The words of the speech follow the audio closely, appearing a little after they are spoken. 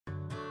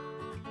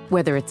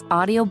Whether it's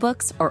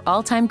audiobooks or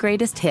all-time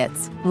greatest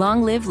hits,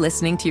 long live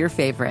listening to your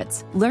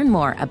favorites. Learn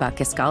more about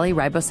Kisqali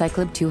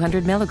Ribociclib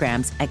 200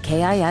 milligrams at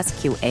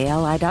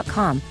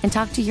KISQALI.com and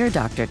talk to your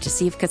doctor to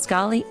see if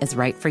Kisqali is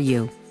right for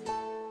you.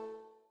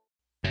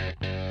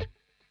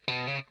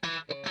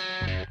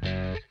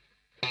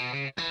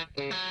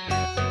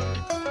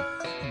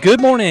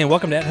 Good morning.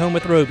 Welcome to At Home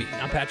with Roby.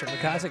 I'm Patrick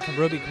McIsaac from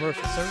Roby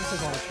Commercial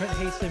Services on Trent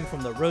Hastings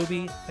from the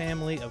Roby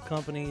family of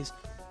companies.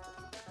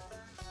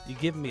 You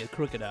giving me a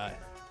crooked eye.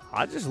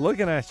 I'm just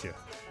looking at you,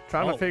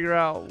 trying to figure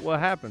out what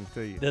happened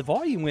to you. The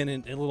volume went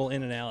a little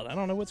in and out. I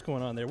don't know what's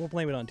going on there. We'll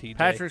blame it on TJ.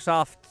 Patrick's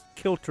off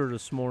kilter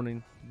this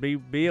morning.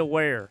 Be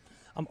aware.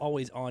 I'm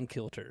always on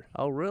kilter.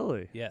 Oh,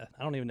 really? Yeah.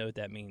 I don't even know what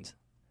that means.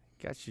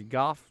 Got your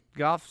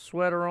golf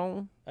sweater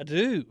on? I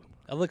do.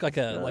 I look like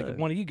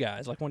one of you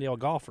guys, like one of y'all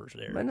golfers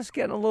there. Man, it's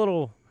getting a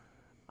little,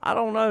 I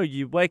don't know.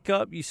 You wake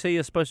up, you see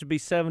it's supposed to be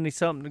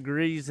 70-something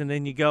degrees, and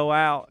then you go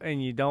out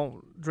and you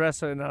don't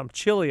dress, and I'm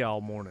chilly all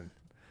morning.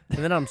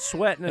 And then I'm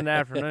sweating in the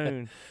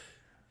afternoon.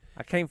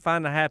 I can't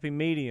find a happy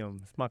medium.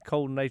 It's my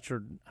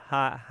cold-natured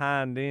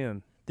hind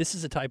end. This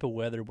is the type of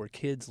weather where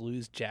kids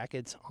lose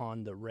jackets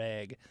on the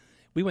reg.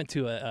 We went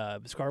to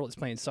Scarlett's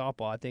playing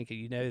softball. I think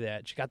you know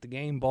that. She got the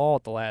game ball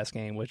at the last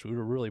game, which we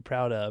were really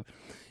proud of.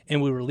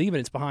 And we were leaving.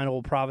 It's behind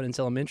Old Providence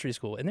Elementary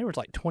School. And there was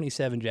like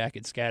 27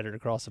 jackets scattered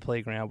across the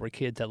playground where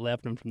kids had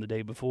left them from the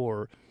day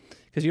before.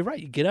 Because you're right.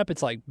 You get up,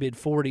 it's like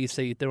mid-40s,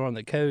 so you throw on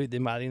the coat.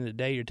 Then by the end of the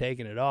day, you're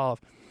taking it off.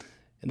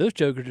 And those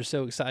jokers are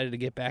so excited to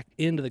get back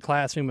into the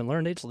classroom and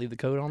learn. They just leave the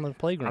coat on the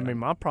playground. I mean,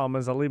 my problem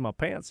is I leave my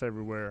pants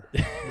everywhere.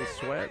 With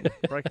sweat,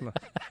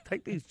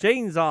 take these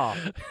jeans off.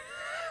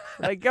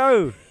 They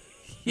go.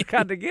 You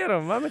got to get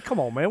them. I mean, come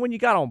on, man. When you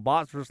got on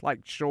boxers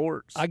like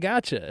shorts, I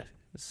gotcha.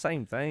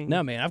 Same thing.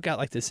 No, man, I've got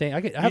like the same.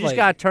 You just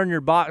got to turn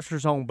your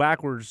boxers on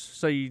backwards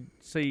so you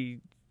see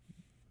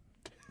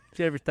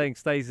everything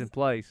stays in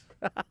place.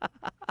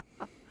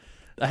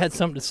 I had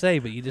something to say,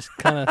 but you just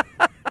kind of.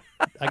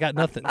 I got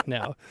nothing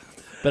now.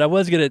 But I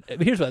was going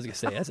to. Here's what I was going to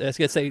say. I was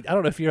going to say, I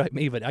don't know if you're like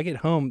me, but I get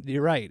home.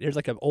 You're right. There's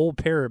like an old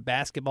pair of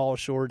basketball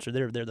shorts, or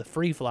they're the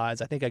free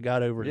flies. I think I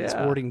got over at the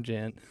Sporting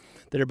Gent.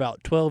 That are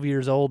about 12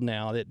 years old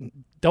now that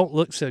don't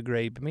look so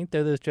great. But I mean,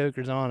 throw those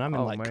jokers on. I'm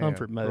in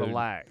comfort mode.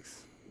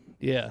 Relax.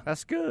 Yeah.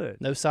 That's good.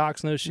 No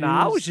socks, no shoes. No,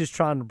 I was just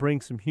trying to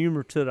bring some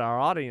humor to our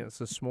audience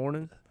this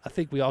morning. I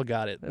think we all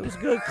got it. It was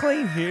good,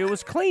 clean humor. It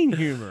was clean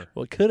humor.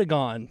 Well, it could have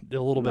gone a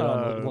little bit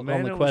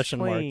on the question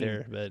mark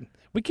there. But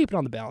we keep it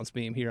on the balance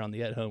beam here on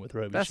the At Home with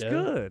Roby show. That's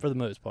good. For the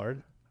most part.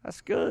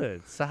 That's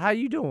good. So how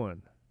you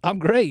doing? I'm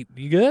great.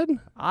 You good?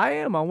 I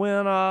am.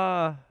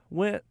 I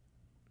went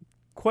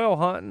quail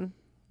hunting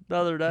the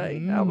other day.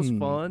 That was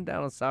fun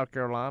down in South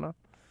Carolina,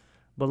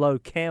 below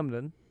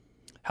Camden.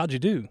 How'd you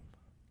do?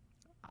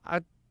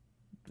 I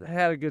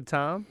had a good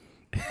time.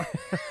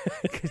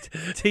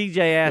 TJ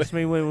asked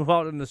me when we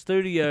walked in the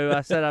studio,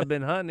 I said I've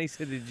been hunting. He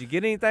said, did you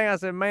get anything? I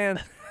said,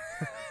 man,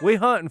 we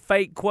hunting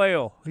fake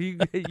quail.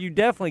 You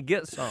definitely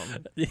get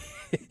something.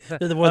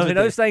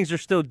 Those things are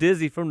still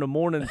dizzy from the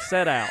morning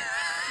set out.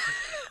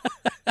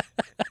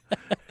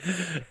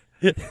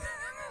 And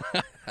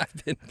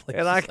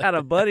I got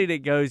a buddy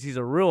that goes, he's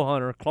a real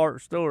hunter,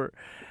 Clark Stewart,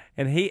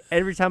 and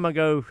every time I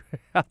go,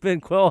 I've been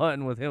quail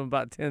hunting with him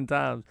about 10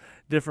 times,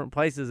 different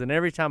places, and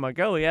every time I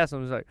go, he asks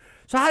him, he's like,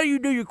 so how do you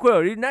do your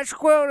quail? Do you natural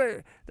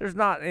quail? There's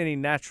not any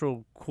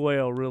natural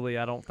quail, really,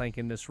 I don't think,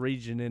 in this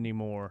region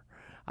anymore.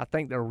 I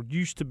think there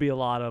used to be a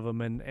lot of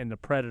them, and the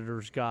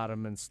predators got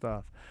them and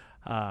stuff.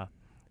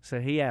 So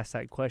he asked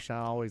that question.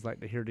 I always like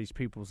to hear these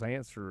people's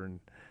answer, and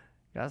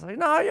guys like,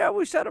 no, yeah,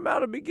 we set them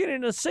out at the beginning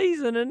of the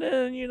season, and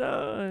then,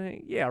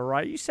 yeah,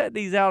 right. You set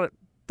these out at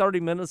 30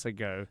 minutes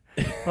ago.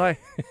 Like,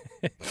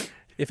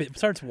 if it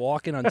starts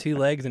walking on two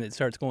legs and it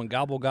starts going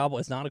gobble, gobble,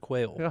 it's not a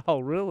quail. Oh,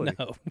 really?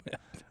 No.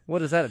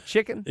 What is that, a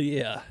chicken?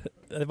 Yeah.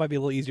 That might be a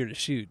little easier to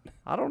shoot.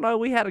 I don't know.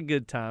 We had a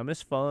good time.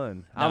 It's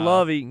fun. No. I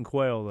love eating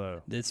quail,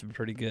 though. It's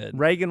pretty good.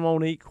 Reagan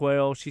won't eat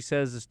quail. She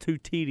says it's too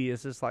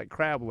tedious. It's like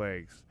crab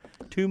legs.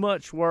 Too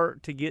much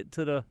work to get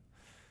to the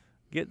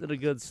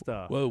good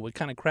stuff. Whoa, what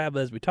kind of crab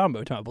is we talking about?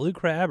 We talking about blue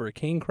crab or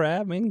king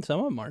crab? I mean, some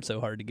of them aren't so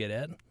hard to get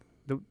at.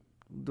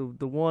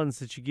 The ones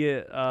that you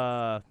get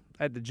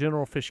at the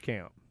General Fish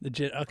Camp.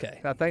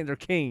 Okay. I think they're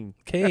king.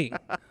 King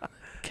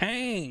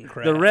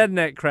crab. The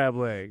redneck crab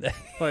leg.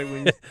 Like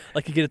when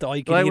you get it to all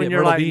you can eat when at you're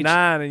Myrtle like Beach.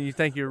 9 and you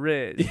think you're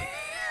rich.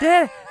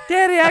 Daddy,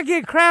 I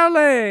get crab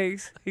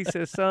legs. He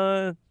says,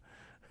 son,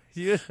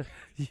 you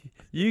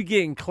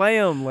getting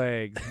clam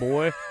legs,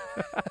 boy.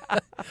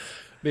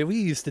 Man, we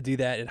used to do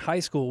that in high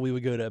school. We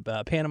would go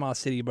to Panama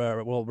City,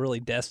 really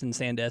Destin,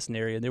 Sandestin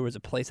area, and there was a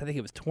place, I think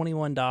it was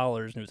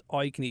 $21, and it was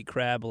all-you-can-eat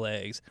crab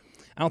legs.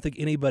 I don't think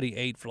anybody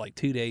ate for like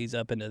 2 days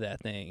up into that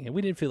thing, and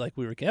we didn't feel like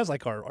we were – that was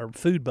like our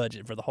food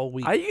budget for the whole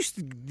week.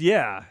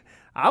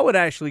 I would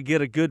actually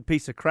get a good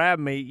piece of crab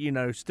meat,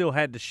 still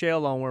had the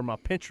shell on where my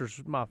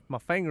pinchers, my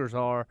fingers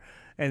are,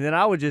 and then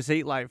I would just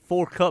eat like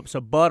 4 cups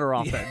of butter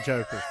off that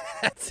joker.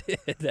 That's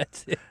it.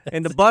 That's it.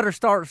 And the butter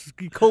starts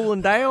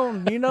cooling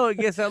down. You know, it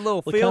gets that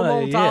little film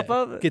on top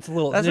of it. Gets a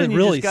little. That's when you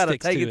really just got to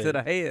sticks take to it to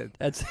the head.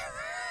 That's.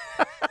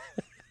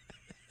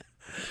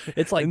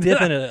 It's like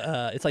dipping an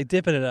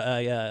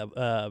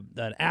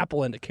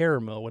apple into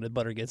caramel when the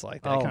butter gets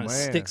like that. It kind of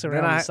sticks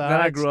around the sides.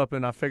 Then I grew up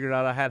and I figured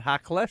out I had high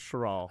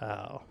cholesterol.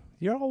 Oh,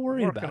 you're all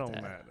worried Working about on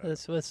that.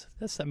 that. That's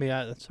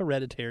it's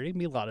hereditary. It can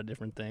be a lot of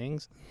different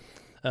things.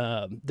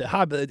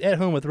 The At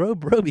Home with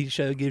Roby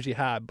show gives you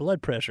high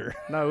blood pressure.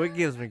 No, it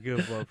gives me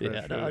good blood pressure.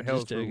 Yeah, no, it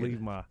helps just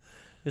relieve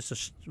it's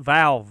a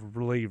valve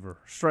reliever,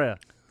 stress.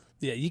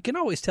 Yeah, you can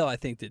always tell. I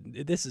think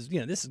that this is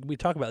we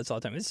talk about this all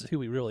the time. This is who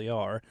we really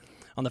are.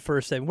 On the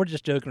first segment, we're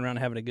just joking around,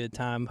 having a good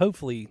time.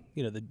 Hopefully,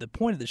 the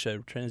point of the show,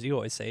 Trent, as you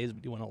always say, is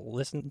you want to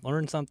listen,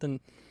 learn something,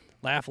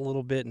 laugh a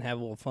little bit, and have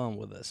a little fun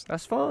with us.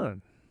 That's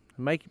fun.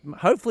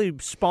 Hopefully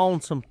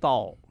spawn some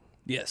thought.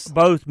 Yes.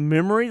 Both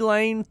memory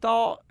lane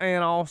thought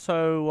and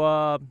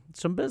also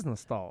some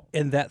business thought.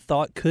 And that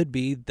thought could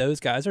be those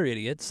guys are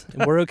idiots,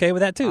 and we're okay with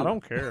that too. I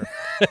don't care.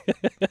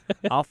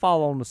 I'll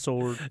fall on the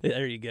sword.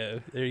 There you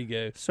go. There you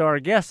go. So our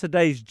guest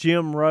today is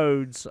Jim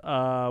Rhodes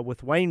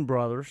with Wayne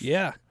Brothers.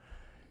 Yeah.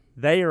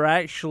 They are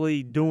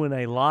actually doing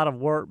a lot of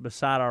work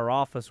beside our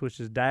office, which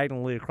is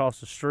diagonally across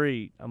the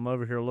street. I'm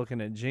over here looking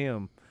at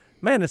Jim.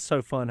 Man, it's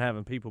so fun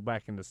having people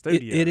back in the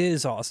studio. It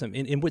is awesome.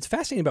 And what's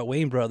fascinating about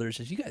Wayne Brothers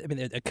is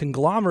a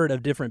conglomerate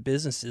of different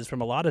businesses from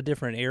a lot of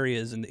different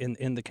areas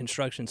in the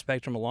construction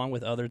spectrum, along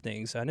with other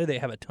things. I know they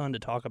have a ton to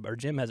talk about, or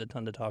Jim has a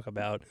ton to talk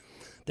about.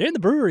 They're in the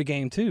brewery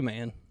game too,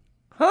 man.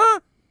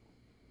 Huh?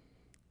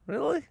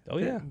 Really? Oh,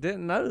 yeah.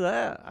 Didn't know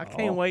that. I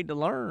can't wait to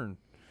learn.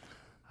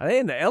 They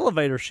in the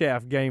elevator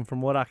shaft game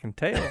from what I can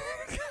tell.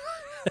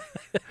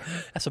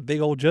 That's a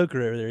big old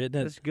joker over there, isn't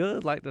it? It's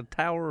good, like the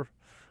tower.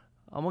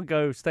 I'm going to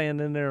go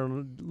stand in there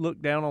and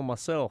look down on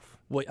myself.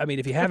 Well, I mean,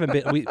 if you haven't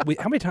been, we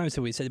how many times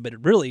have we said, but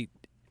really,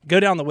 go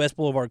down the West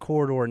Boulevard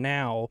corridor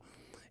now,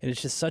 and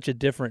it's just such a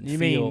different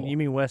feel. You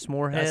mean West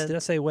Moorhead? Did I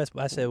say West?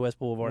 I said West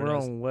Boulevard. We're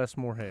on West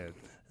Moorhead.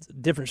 It's a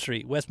different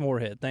street, West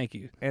Moorhead. Thank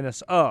you. And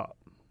it's up.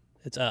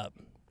 It's up.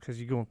 Because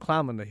you're going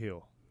climbing the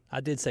hill. I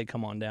did say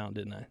come on down,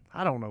 didn't I?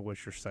 I don't know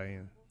what you're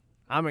saying.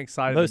 I'm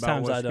excited Most about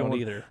times what's I don't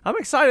going. either. I'm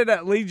excited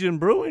that Legion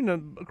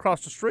Brewing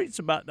across the street's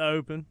about to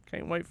open.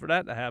 Can't wait for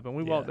that to happen.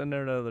 We walked in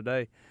there the other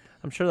day.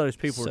 I'm sure those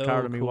people are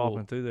tired of me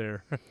walking through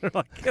there. They're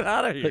like, get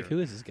out of here. Like, who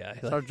is this guy?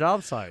 It's our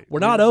job site. We're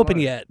not open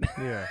yet.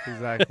 Yeah,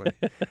 exactly.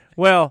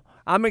 Well,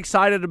 I'm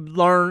excited to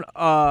learn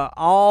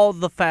all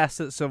the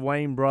facets of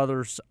Wayne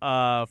Brothers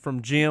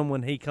from Jim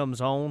when he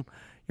comes on.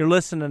 You're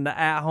listening to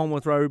At Home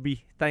with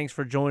Roby. Thanks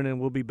for joining.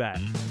 We'll be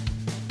back.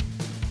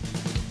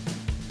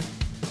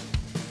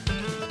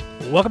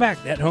 Welcome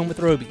back to At Home with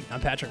Roby.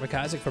 I'm Patrick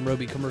McIsaac from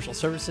Roby Commercial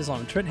Services.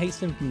 I'm Trent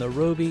Haston from the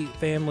Roby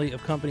family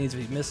of companies.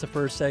 If you missed the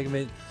first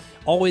segment,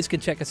 always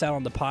can check us out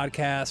on the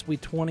podcast. We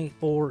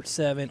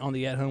 24/7 on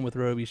the At Home with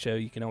Roby show.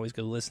 You can always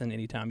go listen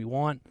anytime you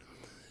want.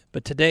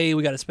 But today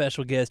we got a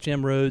special guest,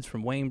 Jim Rhodes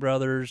from Wayne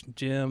Brothers.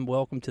 Jim,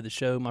 welcome to the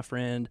show, my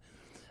friend.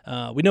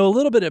 We know a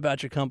little bit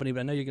about your company,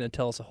 but I know you're going to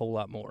tell us a whole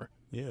lot more.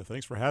 Yeah,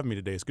 thanks for having me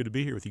today. It's good to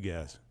be here with you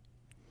guys.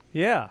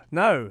 Yeah,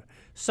 no.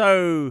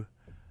 So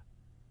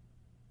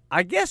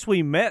I guess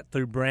we met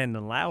through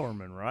Brandon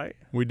Lauerman, right?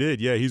 We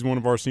did, yeah. He's one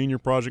of our senior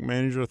project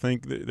managers. I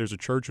think there's a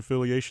church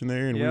affiliation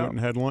there, and we went and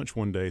had lunch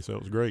one day, so it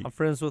was great. I'm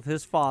friends with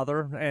his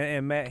father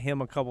and met him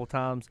a couple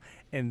times.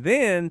 And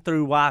then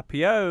through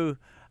YPO,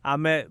 I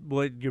met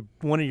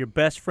one of your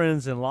best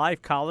friends in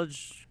life,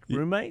 college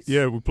roommates.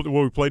 Yeah,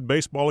 we played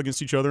baseball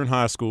against each other in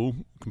high school,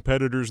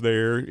 competitors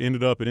there,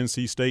 ended up at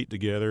NC State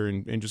together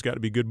and just got to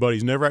be good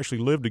buddies. Never actually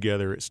lived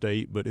together at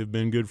State, but have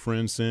been good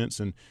friends since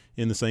and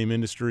in the same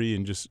industry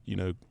and just,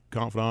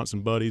 confidants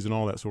and buddies and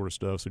all that sort of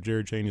stuff. So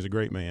Jared Cheney's a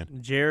great man.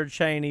 Jared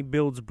Cheney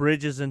builds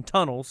bridges and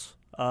tunnels,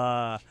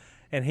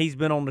 and he's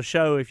been on the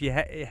show. If you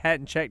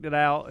hadn't checked it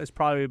out, it's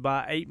probably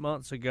about 8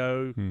 months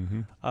ago.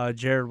 Mm-hmm.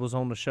 Jared was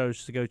on the show,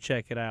 so go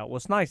check it out. Well,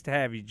 it's nice to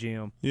have you,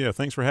 Jim. Yeah,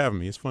 thanks for having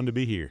me. It's fun to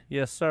be here.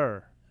 Yes,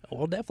 sir.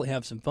 We'll definitely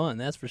have some fun,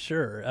 that's for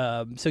sure.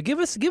 So give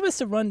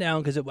us a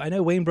rundown, because I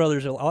know Wayne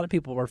Brothers, a lot of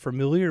people are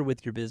familiar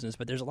with your business,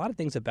 but there's a lot of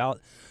things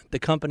about the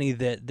company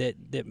that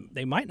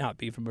they might not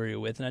be familiar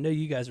with. And I know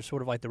you guys are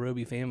sort of like the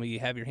Roby family. You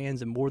have your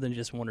hands in more than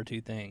just one or two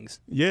things.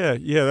 Yeah,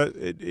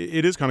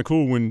 it is kind of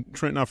cool. When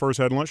Trent and I first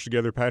had lunch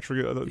together,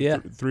 Patrick,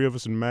 three of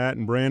us, and Matt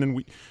and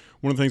Brandon,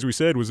 one of the things we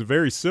said was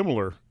very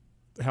similar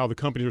how the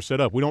companies are set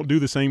up. We don't do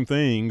the same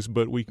things,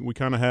 but we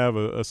kind of have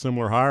a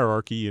similar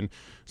hierarchy. And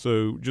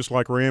so just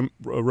like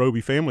Roby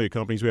family of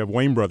companies, we have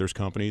Wayne Brothers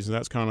companies, and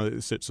that's kind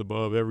of sits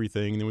above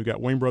everything. And then we've got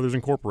Wayne Brothers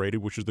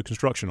Incorporated, which is the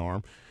construction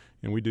arm.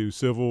 And we do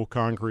civil,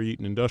 concrete,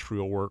 and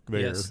industrial work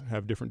there. Yes.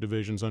 Have different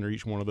divisions under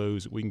each one of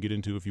those that we can get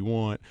into if you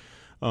want.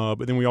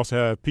 But then we also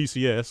have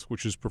PCS,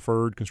 which is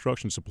Preferred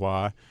Construction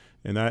Supply,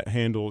 and that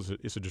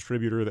it's a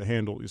distributor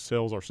that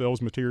sells our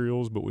sales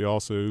materials, but we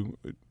also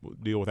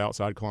deal with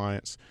outside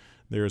clients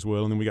there as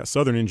well. And then we got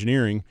Southern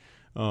Engineering,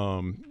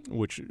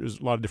 which is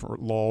a lot of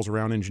different laws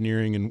around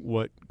engineering and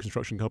what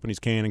construction companies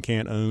can and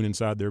can't own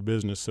inside their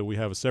business. So we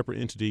have a separate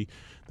entity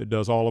that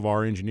does all of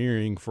our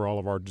engineering for all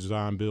of our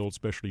design, build,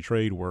 specialty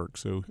trade work.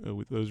 So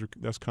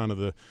that's kind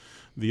of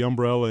the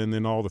umbrella, and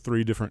then all the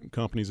 3 different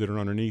companies that are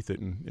underneath it,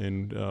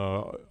 and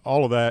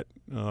all of that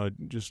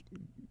just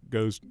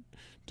goes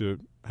to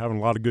having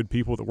a lot of good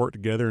people that work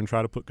together and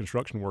try to put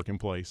construction work in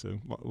place. So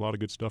a lot of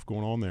good stuff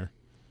going on there.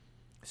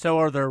 So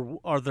are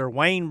there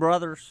Wayne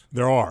brothers?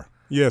 There are.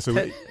 Yeah,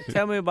 so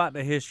tell me about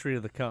the history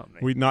of the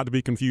company. Not to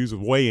be confused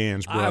with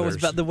Wayans brothers. I was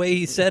about the way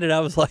he said it.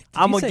 I was like,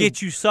 I'm gonna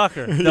get you,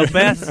 sucker. The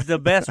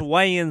best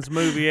Wayans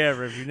movie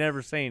ever. If you've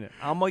never seen it,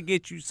 I'm gonna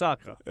get you,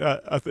 sucker.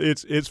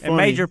 It's funny. And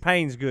Major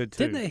Payne's good too.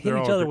 Didn't they hit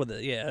each other with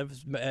it? Yeah, it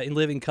was in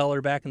Living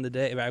Color back in the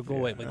day. I go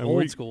away, like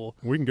old school.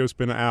 We can go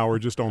spend an hour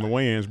just on the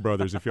Wayans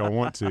brothers if y'all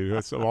want to.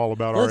 That's all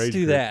about our age. Let's do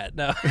group. That.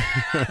 No,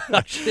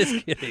 I'm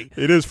just kidding.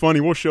 It is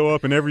funny. We'll show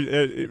up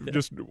and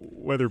just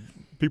whether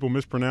people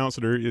mispronounce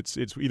it or it's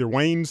either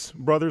Wayne's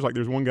brothers, like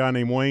there's one guy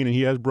named Wayne and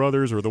he has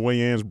brothers, or the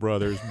Wayans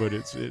brothers, but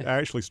it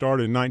actually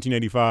started in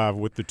 1985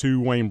 with the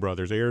 2 Wayne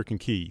brothers, Eric and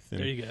Keith. And,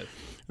 there you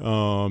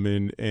go.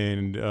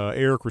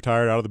 Eric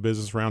retired out of the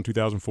business around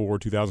 2004,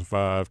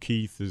 2005.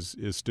 Keith is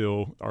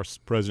still our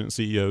president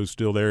and CEO,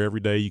 still there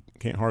every day. You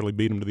can't hardly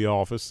beat him to the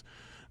office,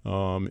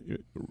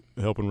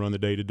 helping run the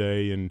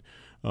day-to-day. And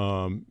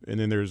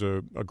then there's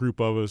a group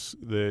of us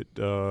that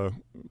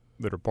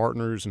are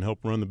partners and help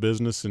run the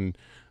business, and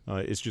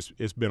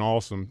it's been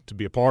awesome to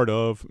be a part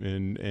of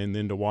and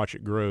then to watch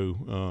it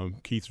grow.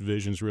 Keith's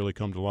vision's really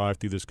come to life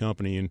through this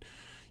company, and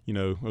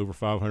over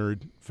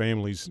 500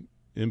 families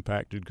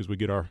impacted because we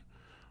get our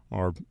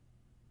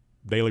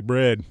daily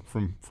bread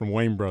from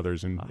Wayne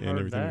Brothers and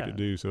everything we could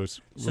do. So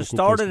it's so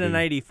started in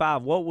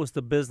 '85. What was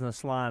the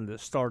business line that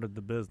started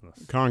the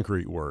business?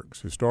 Concrete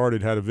works.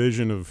 It had a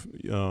vision of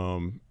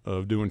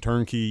doing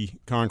turnkey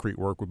concrete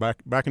work.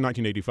 Back in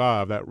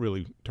 1985, that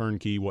really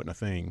turnkey wasn't a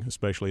thing,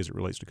 especially as it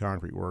relates to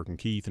concrete work. And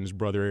Keith and his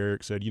brother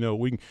Eric said,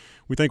 we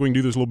think we can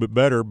do this a little bit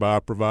better by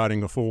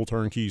providing a full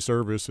turnkey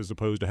service as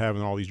opposed to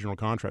having all these general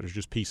contractors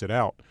just piece it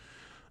out.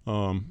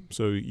 And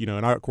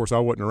of course I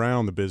wasn't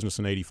around the business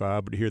in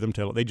 '85, but to hear them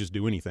tell it, they just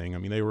do anything. I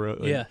mean, they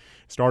were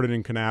started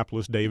in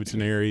Kannapolis,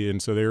 Davidson area,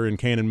 and so they were in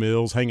Cannon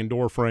Mills, hanging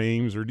door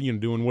frames or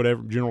doing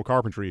whatever general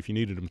carpentry if you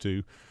needed them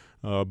to,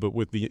 but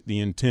with the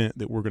intent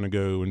that we're going to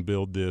go and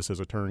build this as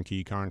a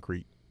turnkey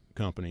concrete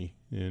company.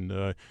 And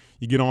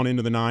you get on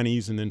into the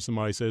 '90s, and then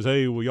somebody says,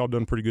 "Hey, well, y'all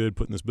done pretty good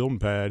putting this building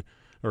pad."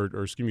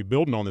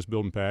 Building on this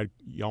building pad,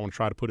 y'all want to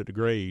try to put it to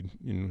grade?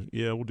 And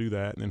yeah, we'll do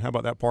that. And then how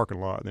about that parking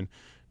lot? And then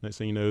next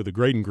thing you know, the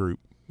grading group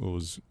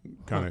was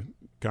kind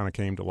of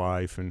came to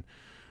life, and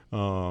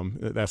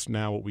that's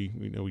now what we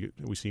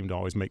seem to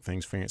always make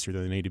things fancier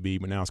than they need to be.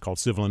 But now it's called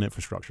civil and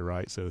infrastructure,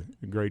 right? So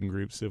the grading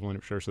group, civil and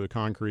infrastructure, so the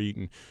concrete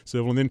and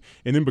civil, and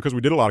then because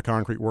we did a lot of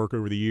concrete work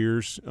over the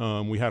years,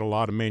 we had a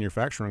lot of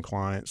manufacturing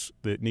clients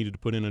that needed to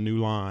put in a new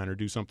line or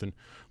do something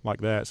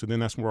like that. So then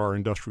that's where our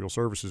industrial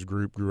services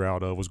group grew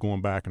out of, was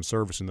going back and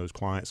servicing those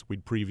clients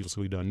we'd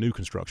previously done new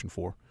construction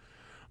for.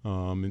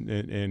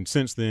 And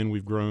since then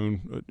we've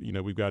grown.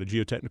 We've got a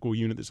geotechnical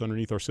unit that's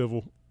underneath our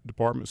civil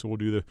department, so we'll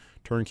do the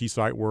turnkey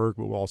site work,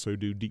 but we'll also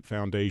do deep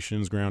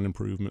foundations, ground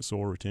improvement,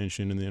 soil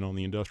retention, and then on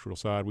the industrial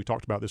side, we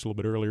talked about this a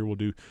little bit earlier, we'll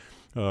do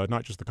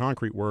not just the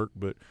concrete work,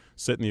 but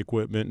setting the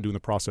equipment and doing the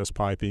process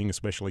piping.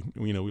 Especially,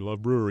 we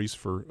love breweries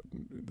for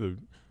the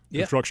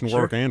construction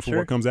work and for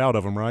what comes out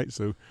of them, right?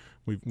 So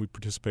we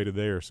participated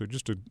there. So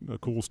just a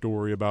cool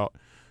story about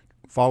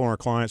following our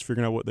clients,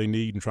 figuring out what they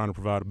need, and trying to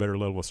provide a better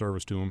level of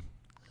service to them.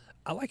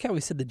 I like how we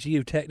said the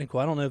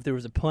geotechnical. I don't know if there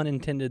was a pun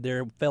intended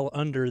there. Fell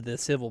under the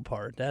civil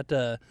part.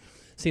 That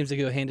seems to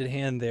go hand in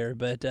hand there.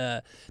 But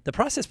the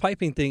process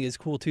piping thing is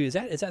cool too. Is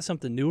that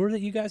something newer that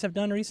you guys have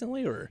done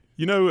recently, or?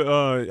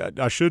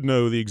 I should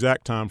know the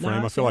exact time frame.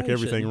 No, I feel like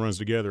everything runs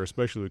together,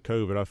 especially with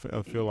COVID.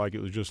 I feel like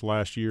it was just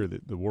last year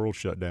that the world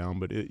shut down.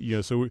 But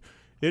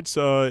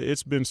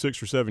it's been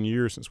 6 or 7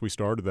 years since we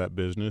started that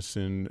business,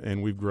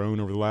 and we've grown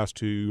over the last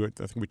 2.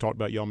 I think we talked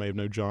about, y'all may have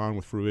known John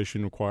with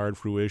acquired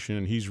Fruition,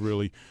 and he's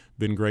really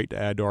been great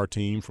to add to our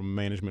team from a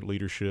management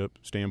leadership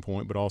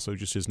standpoint, but also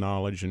just his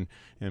knowledge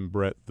and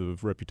breadth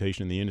of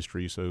reputation in the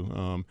industry.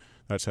 So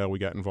that's how we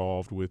got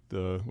involved with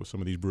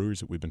some of these breweries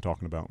that we've been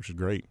talking about, which is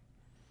great.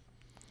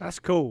 That's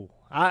cool.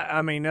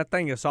 I mean, that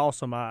thing is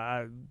awesome.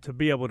 To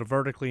be able to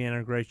vertically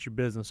integrate your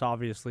business,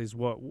 obviously, is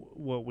what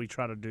we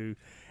try to do,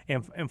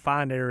 and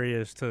find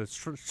areas to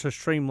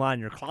streamline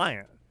your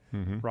client,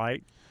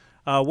 right?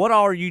 What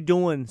are you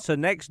doing? So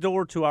next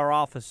door to our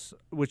office,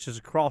 which is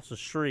across the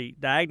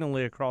street,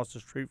 diagonally across the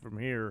street from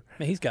here.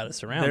 Man, he's got it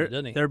surrounded,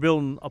 doesn't he? They're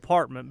building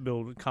apartment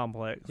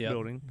complex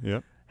building.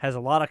 Yep. Has a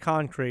lot of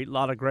concrete, a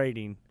lot of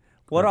grading.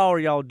 What all are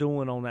y'all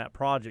doing on that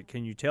project?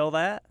 Can you tell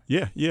that?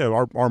 Yeah.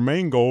 Our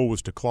main goal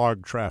was to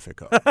clog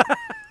traffic up.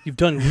 You've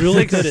done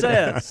really good at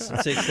that.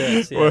 Success.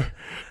 Success, yeah.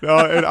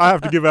 Well, and I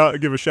have to give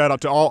a shout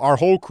out to our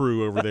whole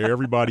crew over there.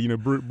 Everybody,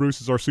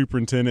 Bruce is our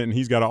superintendent, and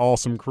he's got an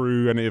awesome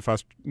crew. And if I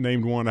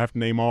named one, I have to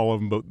name all of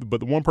them. But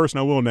the one person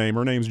I will name,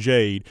 her name's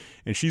Jade,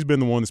 and she's been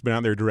the one that's been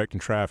out there directing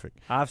traffic.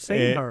 I've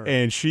seen her,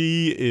 and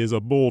she is a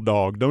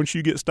bulldog. Don't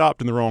you get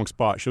stopped in the wrong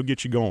spot; she'll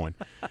get you going.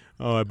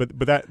 But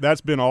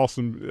that's been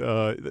awesome.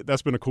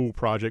 That's been a cool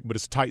project, but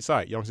it's a tight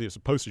site. You see, it's a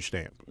postage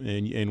stamp,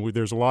 and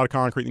there's a lot of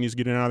concrete that needs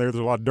to get out of there.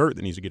 There's a lot of dirt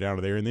that needs to get out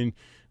of there, and then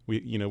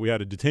we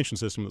had a detention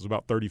system that was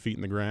about 30 feet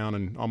in the ground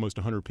and almost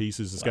 100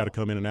 pieces. It's got to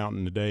come in and out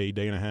in a day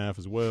and a half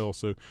as well.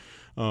 So,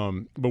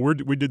 but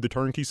we did the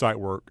turnkey site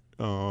work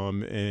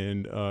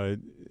and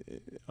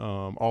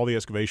all the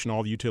excavation,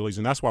 all the utilities,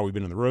 and that's why we've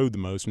been on the road the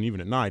most. And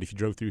even at night, if you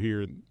drove through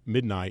here at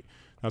midnight,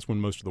 that's when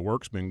most of the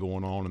work's been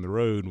going on in the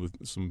road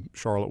with some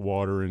Charlotte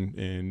water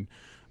and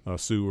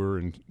sewer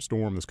and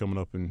storm that's coming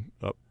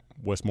up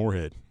West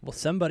Moorhead. Well,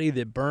 somebody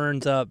that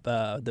burns up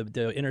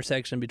the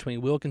intersection between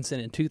Wilkinson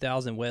and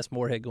 2000 West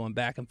Moorhead going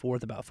back and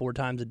forth about 4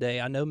 times a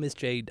day. I know Miss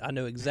Jade. I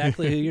know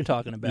exactly who you're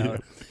talking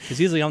about. Because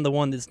usually I'm the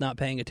one that's not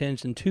paying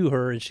attention to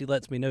her, and she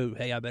lets me know,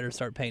 hey, I better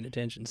start paying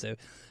attention. So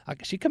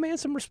she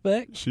commands some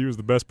respect. She was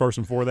the best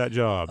person for that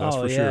job, that's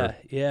for sure.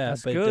 Yeah,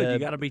 that's good. You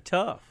got to be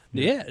tough.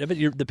 Yeah, but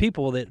the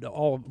people that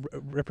all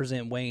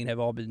represent Wayne have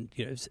all been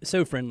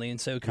so friendly and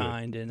so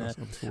kind. And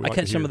I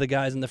catch some of the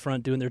guys in the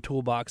front doing their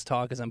toolbox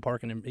talk as I'm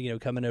parking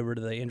and coming over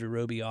to the Andrew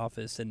Roby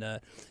office. And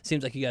it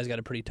seems like you guys got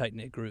a pretty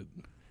tight-knit group.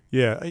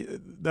 Yeah,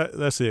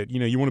 that's it.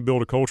 You want to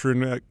build a culture,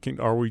 and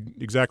are we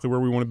exactly where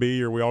we want to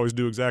be, or we always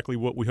do exactly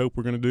what we hope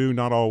we're going to do?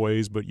 Not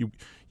always, but you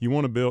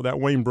want to build that.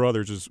 Wayne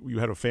Brothers you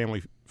had a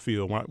family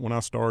feel. When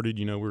I started,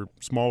 we were a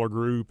smaller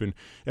group, and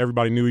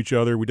everybody knew each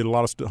other. We did a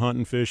lot of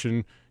hunting,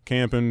 fishing,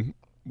 camping,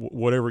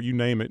 whatever you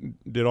name it.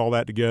 Did all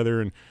that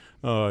together, and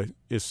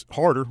it's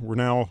harder. We're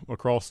now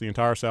across the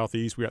entire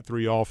Southeast. We got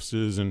 3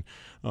 offices and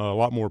a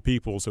lot more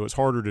people, so it's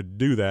harder to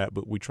do that.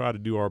 But we try to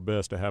do our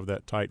best to have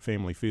that tight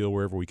family feel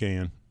wherever we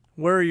can.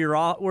 Where are your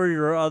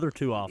other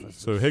 2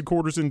 offices? So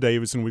headquarters in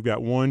Davidson. We've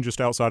got one just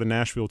outside of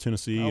Nashville,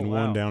 Tennessee, and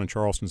one down in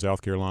Charleston,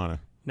 South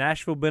Carolina.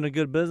 Nashville been a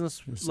good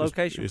business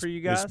location for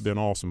you guys? It's been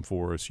awesome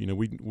for us.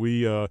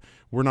 We're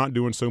not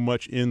doing so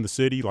much in the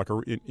city, like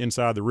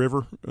inside the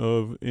river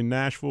in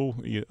Nashville.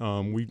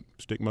 We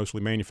stick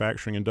mostly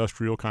manufacturing,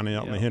 industrial, kind of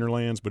out in the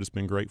hinterlands, but it's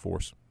been great for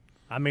us.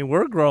 I mean,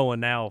 we're growing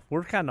now.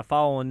 We're kind of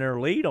following their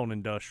lead on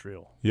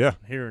industrial. Yeah,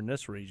 here in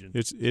this region,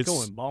 it's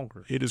going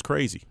bonkers. It is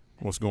crazy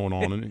what's going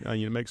on,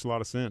 and it makes a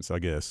lot of sense, I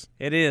guess.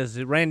 It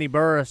is. Randy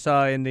Burris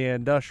in the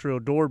industrial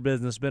door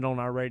business been on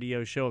our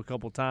radio show a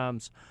couple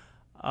times.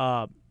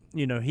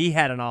 He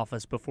had an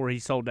office before he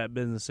sold that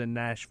business in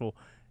Nashville,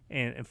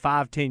 and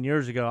 5-10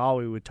 years ago, all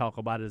we would talk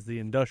about is the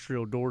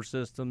industrial door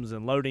systems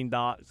and loading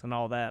docks and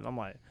all that. And I'm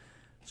like,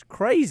 it's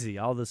crazy,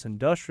 all this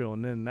industrial,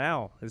 and then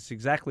now it's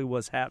exactly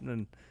what's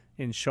happening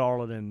in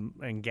Charlotte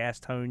and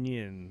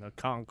Gastonia and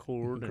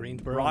Concord and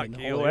Greensboro, Rock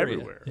Hill,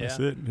 everywhere. Yeah. That's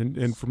it.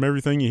 And from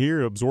everything you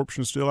hear,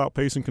 absorption's still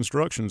outpacing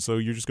construction, so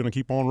you're just going to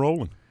keep on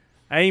rolling.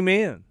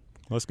 Amen.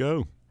 Let's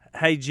go.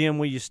 Hey, Jim,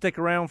 will you stick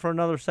around for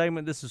another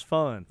segment? This is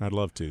fun. I'd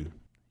love to.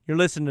 You're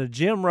listening to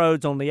Jim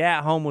Rhodes on the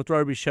At Home with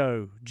Roby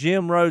show.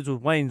 Jim Rhodes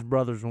with Wayne's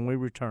Brothers when we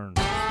return.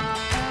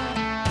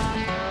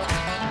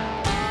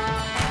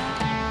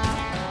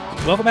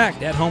 Welcome back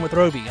to At Home with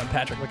Roby. I'm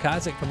Patrick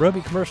McIsaac from Roby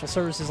Commercial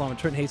Services. I'm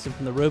Trent Haston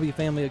from the Roby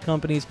family of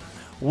companies.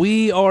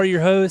 We are your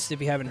hosts.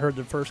 If you haven't heard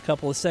the first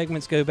couple of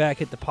segments, go back,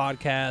 hit the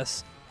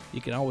podcast. You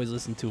can always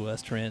listen to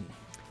us, Trent.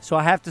 So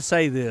I have to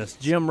say this.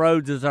 Jim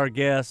Rhodes is our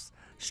guest,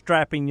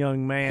 strapping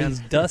young man. He's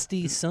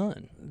Dusty's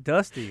son.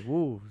 Dusty.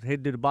 Woo. He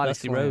did a body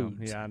Dusty slam.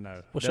 Rhodes. Yeah, I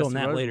know. We'll show him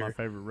that Rhodes later. My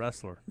favorite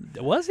wrestler.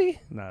 Was he?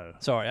 No.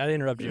 Sorry, I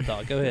interrupted your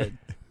thought. Go ahead.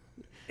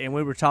 And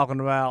we were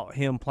talking about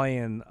him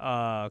playing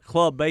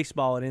club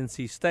baseball at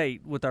NC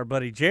State with our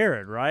buddy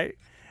Jared, right?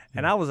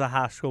 And I was a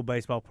high school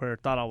baseball player,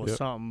 thought I was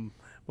something.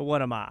 But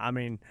what am I? I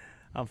mean,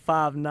 I'm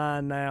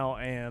 5'9" now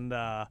and,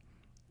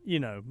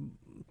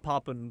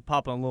 popping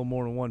a little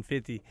more than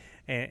 150.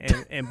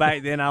 And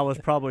back then I was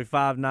probably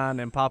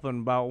 5'9" and popping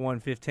about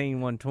 115,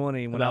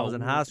 120 when I was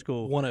in high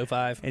school.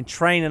 105. And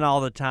training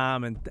all the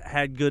time and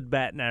had good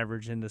batting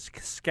average. And the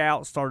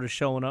scouts started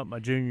showing up my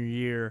junior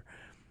year,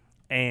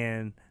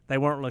 and they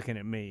weren't looking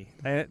at me.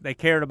 They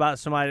cared about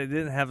somebody that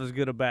didn't have as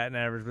good a batting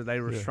average, but they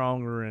were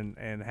stronger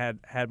and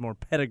had more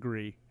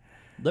pedigree.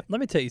 Let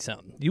me tell you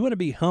something. You want to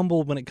be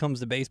humble when it comes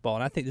to baseball,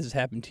 and I think this has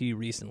happened to you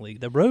recently.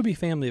 The Roby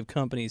family of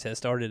companies has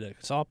started a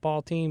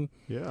softball team.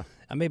 Yeah.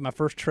 I made my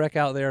first trek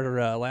out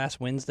there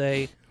last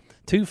Wednesday.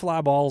 2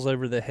 fly balls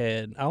over the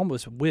head. I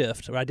almost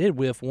whiffed, or I did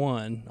whiff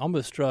one.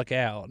 Almost struck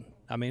out.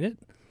 I mean,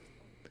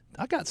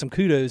 I got some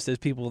kudos to those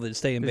people that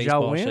stay in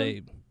baseball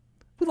shape.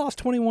 We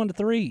lost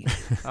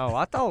 21-3. Oh,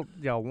 I thought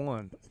y'all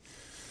won.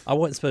 I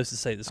wasn't supposed to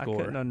say the score. I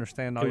couldn't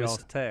understand all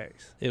y'all's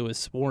texts. It was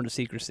sworn to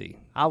secrecy.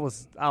 I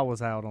was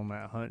out on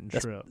that hunting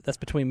trip. That's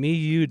between me,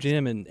 you,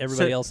 Jim, and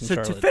everybody else in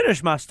Charlotte. So to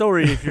finish my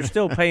story, if you're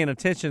still paying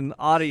attention,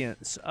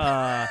 audience,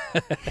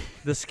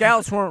 the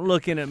scouts weren't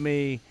looking at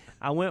me.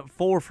 I went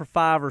 4 for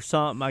 5 or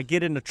something. I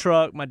get in the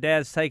truck. My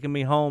dad's taking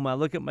me home. I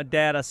look at my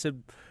dad. I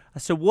said,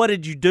 what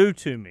did you do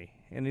to me?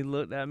 And he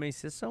looked at me and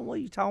said, son, what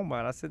are you talking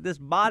about? I said, this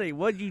body,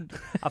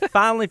 I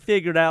finally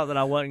figured out that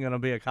I wasn't going to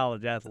be a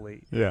college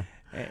athlete. Yeah.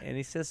 And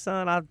he said,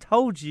 son, I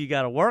told you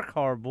got to work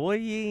hard, boy.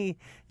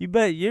 You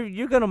bet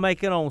you're going to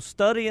make it on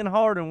studying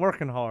hard and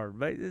working hard.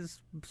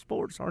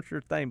 Sports aren't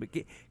your thing, but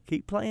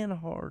keep playing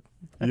hard.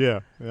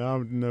 Yeah.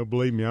 No,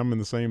 believe me, I'm in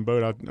the same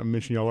boat. I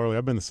mentioned y'all earlier.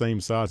 I've been the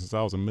same size since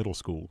I was in middle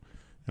school.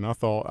 And I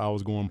thought I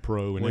was going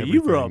pro and everything.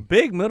 You were a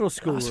big middle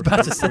schooler. I was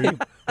about to say,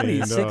 what are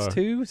you,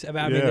 6'2"?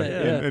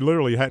 And it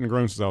literally hadn't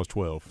grown since I was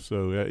 12.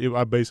 So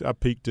I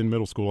peaked in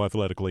middle school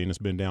athletically, and it's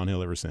been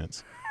downhill ever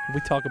since.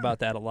 We talk about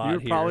that a lot.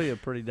 You're probably a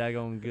pretty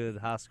daggone good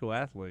high school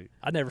athlete.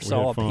 I never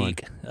saw a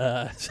peak.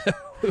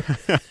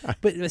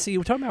 But see,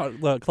 we're talking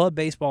about club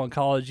baseball in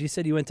college. You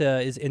said you went to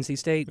NC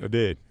State? I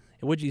did.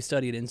 And what did you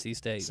study at NC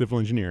State? Civil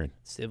engineering.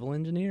 Civil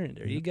engineering.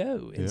 There you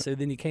go. And yep. So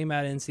then you came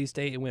out of NC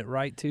State and went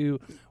right to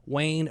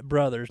Wayne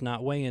Brothers,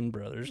 not Wayne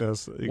Brothers.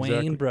 That's exactly.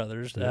 Wayne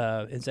Brothers.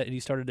 Yep. And you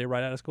started there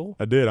right out of school?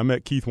 I did. I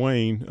met Keith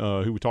Wayne,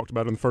 who we talked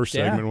about in the first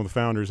segment, one of the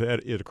founders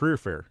at a career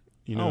fair.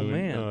 Oh,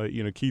 man.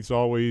 And, Keith's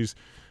always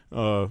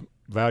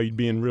valued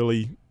being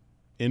really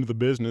into the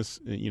business.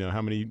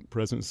 How many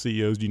presidents and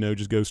CEOs do you know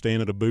just go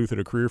stand at a booth at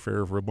a career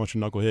fair for a bunch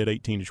of knucklehead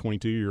 18 to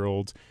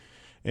 22-year-olds?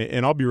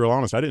 And I'll be real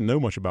honest, I didn't know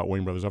much about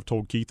Wayne Brothers. I've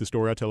told Keith the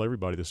story. I tell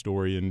everybody the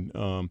story. And,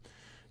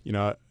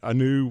 I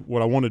knew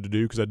what I wanted to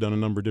do because I'd done a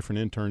number of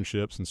different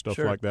internships and stuff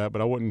like that,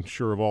 but I wasn't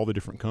sure of all the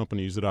different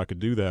companies that I could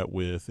do that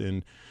with.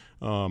 And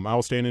I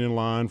was standing in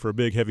line for a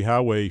big heavy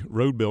highway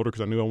road builder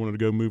because I knew I wanted to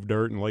go move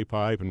dirt and lay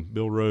pipe and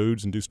build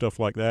roads and do stuff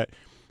like that.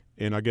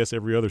 And I guess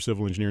every other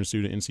civil engineering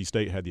student at NC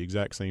State had the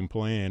exact same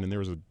plan, and there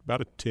was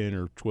about a 10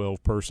 or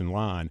 12-person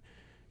line.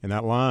 And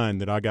that line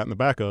that I got in the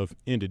back of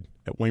ended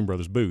at Wayne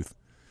Brothers' booth.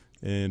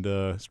 And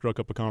struck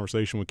up a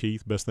conversation with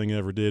Keith. Best thing I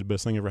ever did.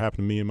 Best thing ever happened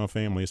to me and my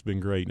family. It's been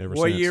great ever since.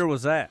 What year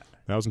was that?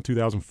 That was in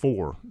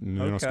 2004. And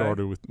then I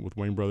started with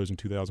Wayne Brothers in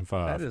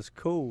 2005. That is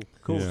cool.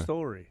 Cool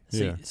story.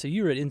 So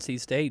you were at NC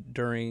State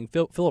during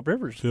Phillip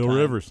Rivers' time.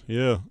 Rivers,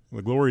 yeah.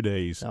 The glory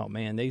days. Oh,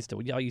 man.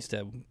 Y'all used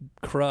to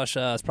crush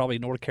us, probably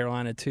North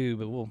Carolina too,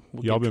 but we'll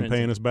y'all been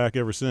paying us back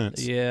ever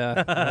since.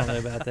 Yeah, I don't know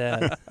about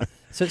that.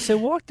 So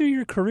walk through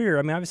your career.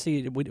 I mean,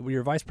 obviously,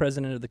 you're vice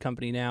president of the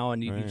company now,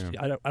 and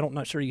I'm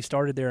not sure you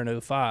started there in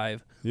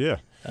 2005. Yeah.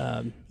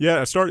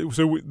 I started.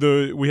 So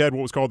we had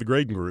what was called the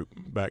grading group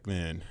back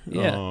then.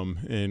 Yeah.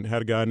 And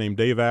had a guy named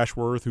Dave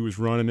Ashworth who was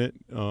running it.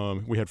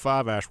 We had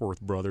 5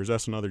 Ashworth brothers.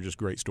 That's another just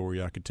great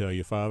story I could tell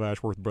you. 5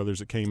 Ashworth brothers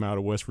that came out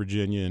of West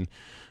Virginia, and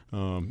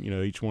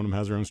each one of them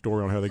has their own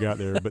story on how they got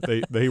there. But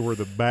they were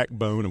the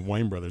backbone of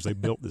Wayne Brothers. They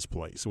built this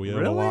place, so we owe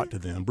a lot to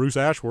them. Bruce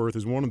Ashworth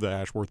is one of the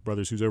Ashworth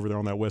brothers who's over there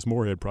on that West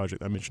Moorhead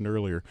project I mentioned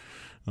earlier.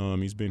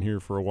 He's been here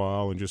for a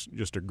while and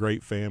just a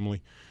great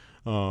family.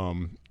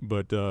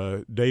 But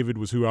David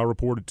was who I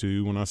reported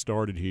to when I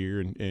started here,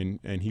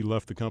 and he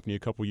left the company a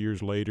couple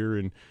years later,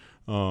 and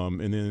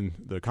then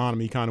the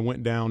economy kind of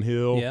went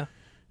downhill. Yeah.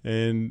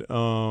 And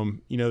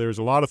there's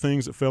a lot of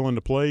things that fell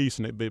into place,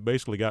 and it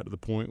basically got to the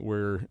point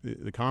where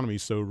the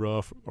economy's so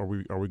rough. Are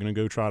we going to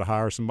go try to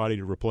hire somebody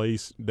to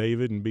replace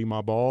David and be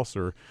my boss,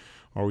 or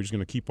are we just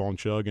going to keep on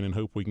chugging and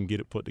hope we can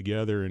get it put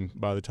together? And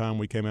by the time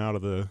we came out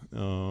of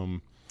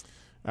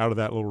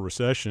that little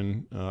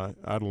recession,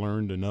 I'd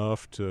learned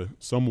enough to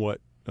somewhat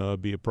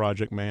be a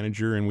project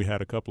manager, and we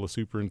had a couple of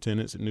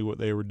superintendents that knew what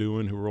they were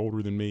doing, who were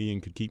older than me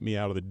and could keep me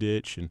out of the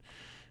ditch. And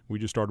we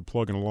just started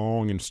plugging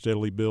along and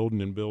steadily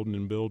building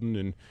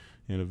and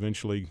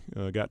eventually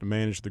got to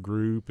manage the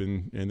group,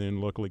 and then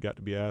luckily got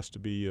to be asked to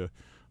be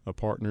a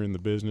partner in the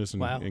business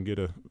and get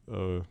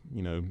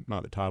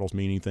not that titles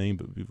mean anything,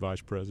 but be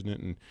vice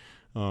president.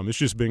 And it's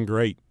just been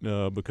great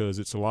because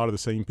it's a lot of the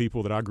same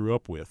people that I grew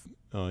up with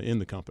in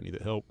the company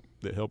that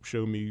helped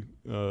show me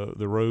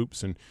the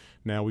ropes. And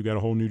now we've got a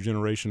whole new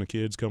generation of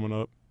kids coming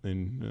up,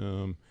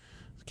 and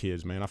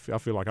kids, man, I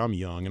feel like I'm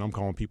young and I'm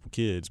calling people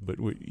kids, but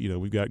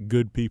we've got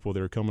good people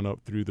that are coming up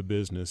through the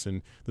business,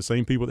 and the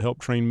same people that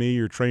helped train me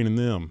are training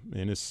them,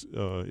 and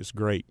it's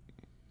great.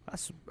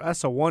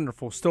 That's a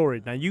wonderful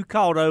story. Now, you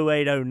called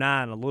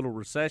 08-09 a little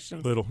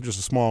recession. Just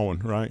a small one,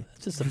 right?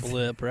 It's just a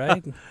blip,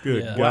 right?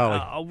 Good yeah.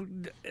 golly.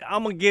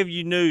 I'm going to give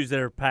you news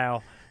there,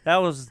 pal. That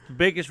was the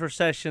biggest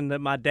recession that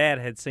my dad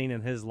had seen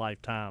in his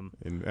lifetime.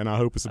 And I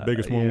hope it's the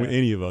biggest one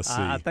any of us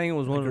see. I think it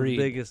was one of the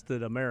biggest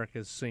that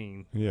America's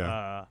seen.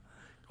 Yeah.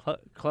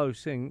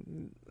 Close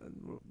and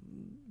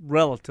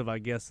relative, I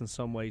guess, in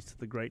some ways to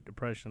the Great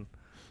Depression.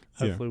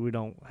 Hopefully we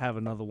don't have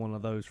another one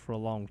of those for a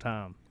long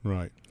time.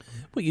 Right.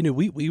 Well,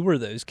 we were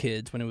those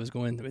kids when it was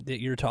going that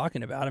you're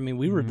talking about. I mean,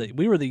 we were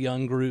the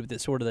young group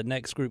that sort of the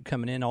next group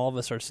coming in. All of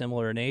us are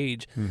similar in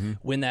age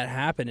when that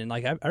happened. And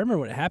like I remember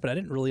when it happened, I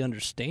didn't really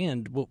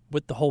understand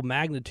what the whole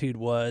magnitude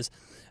was,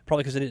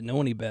 probably because I didn't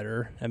know any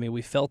better. I mean,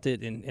 we felt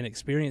it and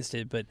experienced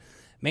it, but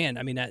man,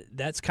 I mean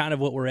that's kind of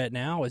what we're at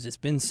now. Is it's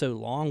been so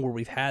long where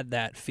we've had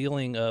that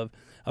feeling of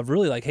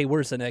really like, hey,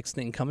 where's the next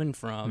thing coming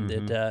from?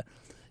 That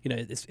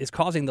it's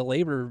causing the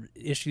labor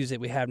issues that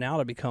we have now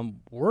to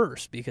become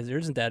worse because there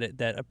isn't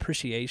that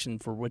appreciation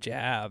for what you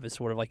have. It's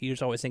sort of like you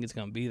just always think it's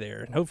going to be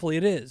there, and hopefully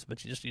it is,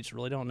 but you just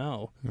really don't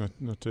know.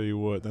 I'll tell you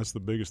what, that's the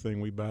biggest thing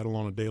we battle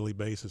on a daily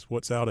basis.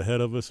 What's out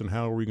ahead of us, and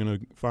how are we going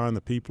to find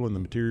the people and the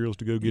materials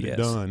to go get it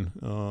done?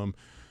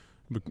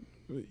 But,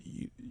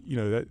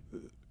 that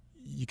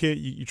you can't.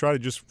 You try to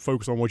just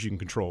focus on what you can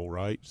control,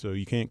 right? So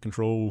you can't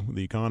control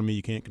the economy,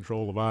 you can't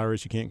control the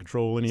virus, you can't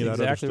control any of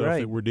that other stuff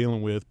that we're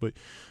dealing with, but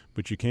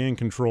you can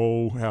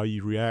control how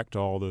you react to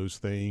all those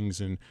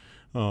things, and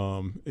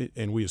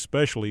we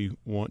especially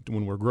want,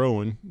 when we're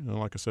growing,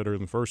 like I said earlier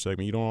in the first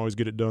segment, you don't always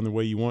get it done the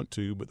way you want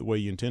to, but the way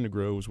you intend to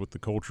grow is with the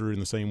culture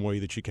in the same way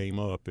that you came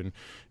up,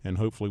 and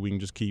hopefully we can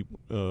just keep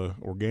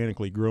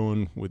organically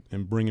growing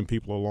and bringing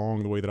people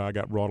along the way that I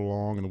got brought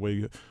along and the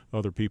way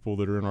other people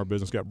that are in our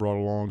business got brought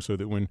along, so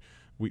that when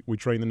we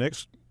train the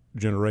next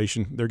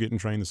generation, they're getting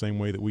trained the same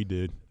way that we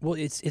did. Well,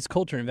 it's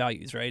culture and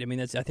values, right? I mean,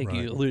 I think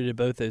you alluded to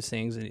both those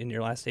things in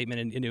your last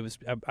statement, and it was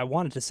I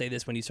wanted to say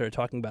this when you started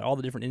talking about all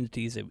the different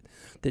entities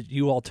that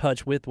you all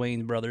touch with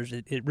Wayne Brothers.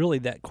 It really,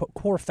 that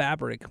core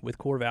fabric with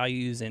core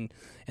values and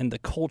the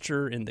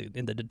culture and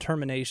the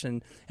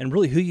determination and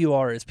really who you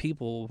are as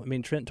people. I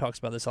mean, Trent talks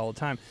about this all the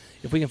time.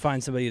 If we can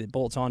find somebody that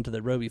bolts onto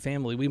the Roby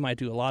family, we might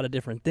do a lot of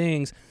different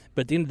things,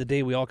 but at the end of the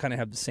day, we all kind of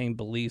have the same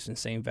beliefs and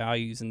same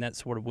values, and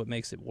that's sort of what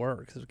makes it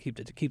work. Because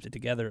it keeps it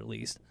together at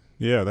least.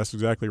 Yeah, that's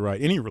exactly right.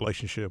 Any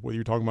relationship, whether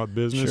you're talking about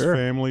business,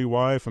 family,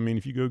 wife, I mean,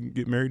 if you go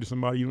get married to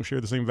somebody you don't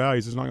share the same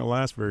values, it's not going to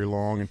last very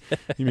long. And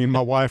you mean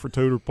my wife are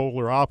total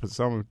polar opposites.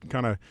 I'm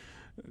kind of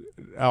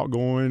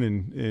outgoing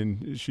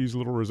and she's a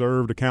little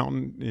reserved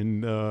accountant,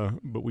 and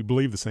but we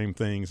believe the same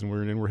things, and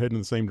we're heading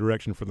in the same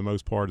direction for the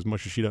most part, as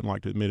much as she doesn't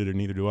like to admit it, and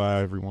neither do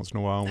I every once in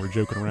a while, and we're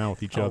joking around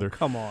with each other.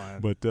 Come on.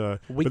 But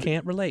we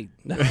can't relate.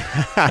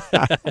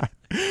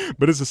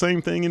 But it's the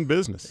same thing in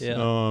business.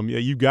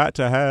 You've got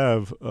to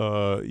have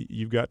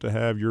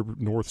your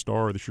North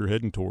Star that you're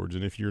heading towards,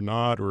 and if you're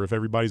not, or if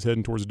everybody's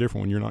heading towards a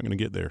different one, you're not going to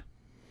get there.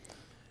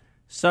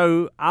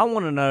 So I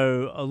want to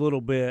know a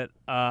little bit.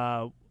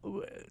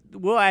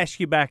 We'll ask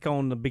you back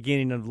on the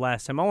beginning of the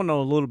last time. I want to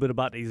know a little bit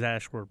about these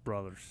Ashworth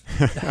brothers.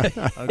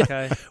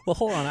 Okay. Well,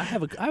 hold on. I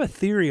have a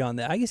theory on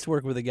that. I used to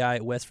work with a guy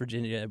at West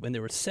Virginia when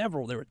there were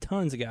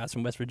tons of guys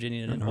from West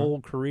Virginia in an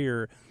old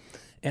career.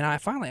 And I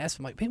finally asked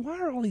him, like, man, why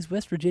are all these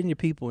West Virginia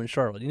people in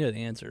Charlotte? You know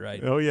the answer, right?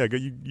 Oh, yeah.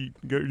 You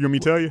want me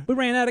to tell you? We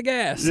ran out of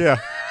gas. Yeah.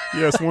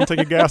 Someone take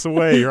a gas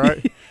away,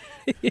 right?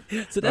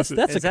 So that's a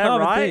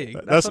common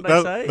thing. That's what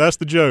they say? That's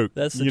the joke.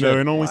 That's the joke.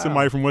 And only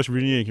somebody from West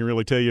Virginia can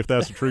really tell you if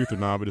that's the truth or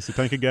not, but it's a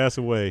tank of gas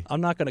away. I'm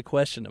not going to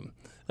question them.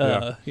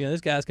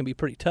 Those guys can be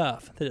pretty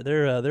tough.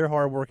 They're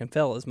hard-working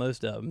fellas,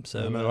 most of them.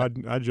 So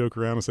I joke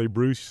around and say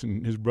Bruce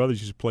and his brothers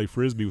used to play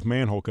Frisbee with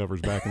manhole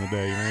covers back in the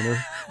day. Man,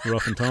 they're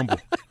rough and tumble.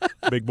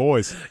 Big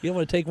boys. You don't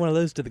want to take one of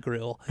those to the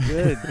grill.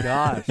 Good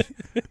gosh.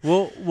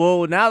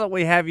 Well, now that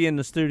we have you in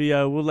the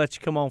studio, we'll let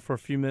you come on for a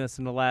few minutes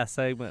in the last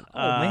segment. Oh,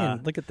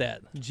 man, look at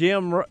that.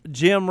 Jim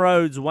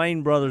Rhodes,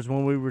 Wayne Brothers,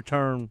 when we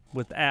return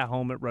with At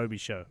Home at Roby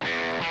Show.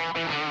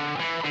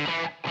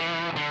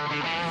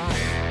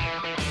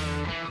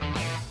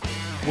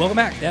 Welcome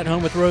back At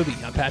Home with Roby.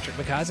 I'm Patrick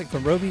McIsaac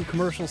from Roby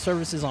Commercial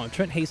Services on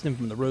Trent Haston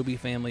from the Roby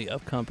family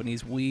of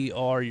companies. We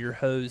are your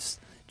hosts.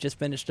 Just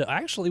finished up.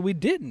 Actually, we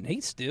didn't.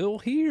 He's still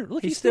here.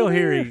 Look, he's still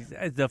here. He's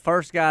the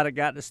first guy that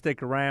got to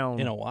stick around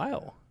in a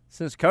while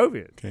since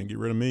COVID. Can't get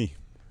rid of me.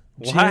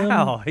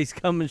 Wow, he's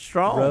coming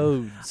strong.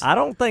 Rhodes. I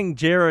don't think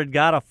Jared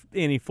got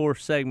any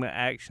fourth segment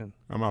action.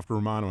 I'm going to have to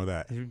remind him of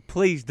that.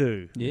 Please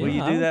do. Yeah, Will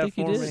you do that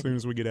for me? As soon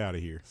as we get out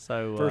of here.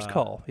 So first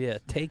call. Yeah,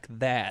 take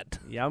that.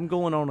 Yeah, I'm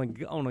going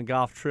on a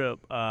golf trip.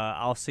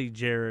 I'll see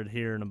Jared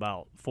here in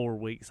about 4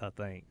 weeks, I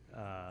think.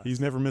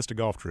 He's never missed a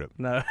golf trip.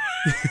 No.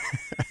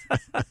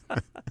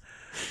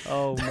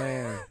 Oh,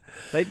 man.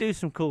 They do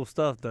some cool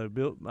stuff, though.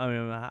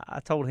 I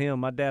told him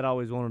my dad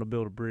always wanted to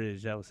build a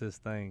bridge. That was his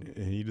thing.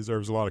 And he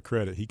deserves a lot of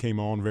credit. He came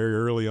on very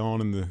early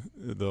on in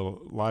the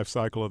life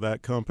cycle of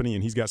that company,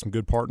 and he's got some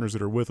good partners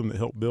that are with him that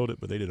helped build it,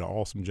 but they did an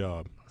awesome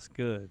job. That's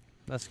good.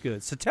 That's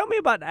good. So tell me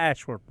about the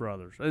Ashworth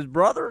brothers. His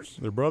brothers?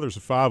 They're brothers,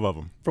 5 of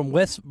them. From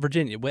West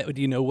Virginia.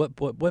 Do you know what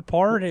part?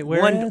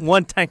 Where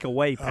one tank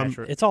away,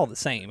 Patrick. It's all the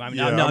same. I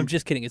mean, I'm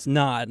just kidding. It's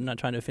not. I'm not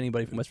trying to offend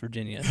anybody from West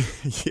Virginia.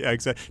 Yeah,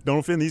 exactly. Don't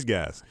offend these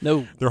guys.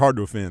 No. They're hard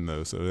to offend,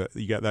 though, so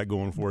you got that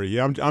going for you.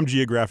 Yeah, I'm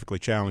geographically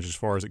challenged as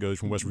far as it goes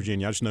from West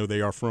Virginia. I just know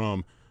they are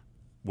from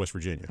West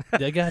Virginia.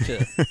 I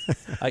gotcha.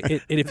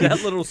 And if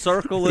that little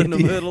circle in the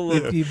middle.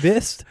 If you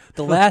missed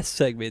the last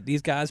segment,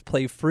 these guys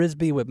play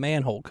Frisbee with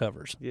manhole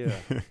covers. Yeah.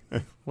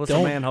 What's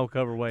a manhole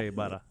cover weigh?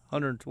 About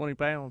 120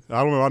 pounds?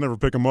 I don't know. I never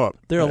pick them up.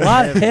 They're a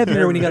lot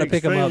heavier when you got to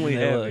pick them up.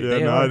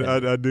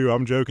 I do.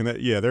 I'm joking.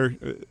 They're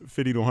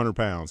 50 to 100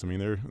 pounds. I mean,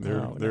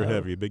 they're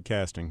heavy, big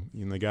casting,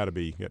 and they got to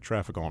be. Got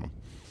traffic on them.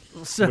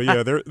 But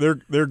yeah,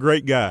 they're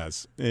great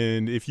guys.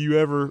 And if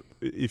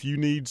you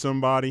need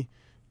somebody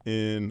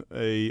in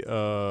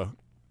a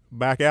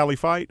back alley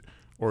fight,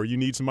 or you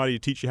need somebody to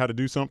teach you how to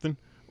do something,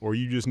 or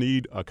you just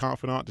need a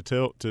confidant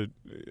to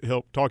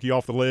help talk you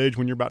off the ledge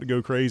when you're about to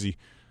go crazy,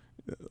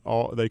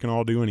 they can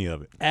all do any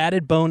of it.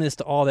 Added bonus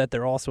to all that,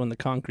 they're also in the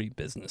concrete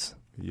business.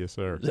 Yes,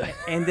 sir.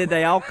 And did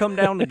they all come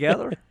down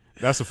together?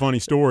 That's a funny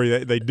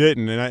story. They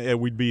didn't, and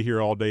we'd be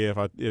here all day if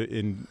I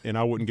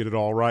wouldn't get it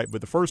all right.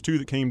 But the first two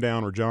that came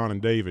down were John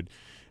and David,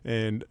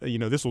 and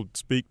this will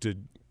speak to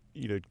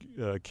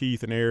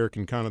Keith and Eric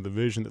and kind of the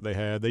vision that they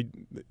had.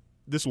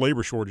 This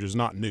labor shortage is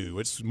not new.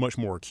 It's much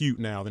more acute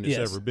now than it's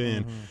ever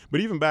been. Mm-hmm.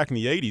 But even back in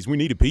the 80s, we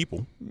needed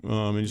people.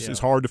 It's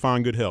hard to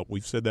find good help.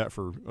 We've said that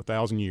for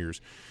 1,000 years.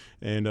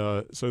 And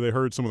so they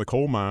heard some of the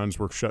coal mines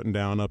were shutting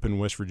down up in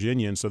West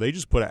Virginia, and so they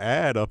just put an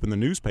ad up in the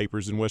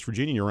newspapers in West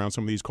Virginia around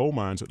some of these coal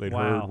mines that they'd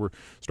heard were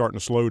starting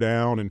to slow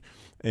down.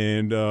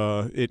 And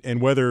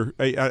whether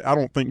I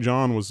don't think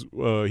John was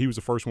he was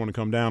the first one to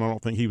come down. I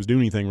don't think he was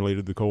doing anything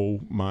related to the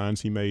coal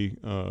mines. He may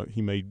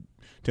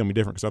tell me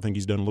different because I think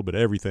he's done a little bit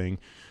of everything.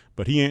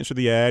 But he answered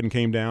the ad and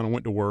came down and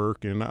went to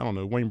work. And I don't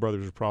know, Wayne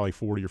Brothers was probably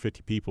 40 or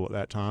 50 people at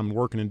that time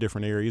working in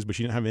different areas. But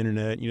you didn't have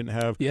internet. You didn't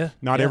have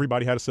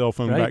everybody had a cell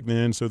phone back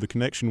then, so the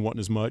connection wasn't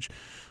as much.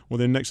 Well,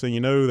 then next thing you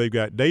know, they've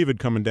got David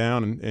coming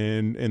down,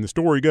 and the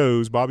story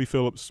goes, Bobby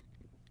Phillips,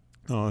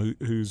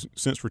 who's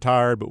since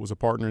retired but was a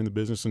partner in the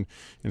business and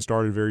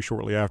started very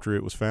shortly after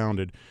it was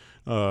founded,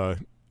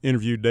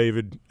 interviewed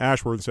David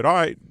Ashworth and said, all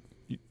right,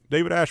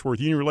 David Ashworth,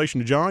 you in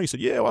relation to John? He said,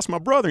 yeah, well, that's my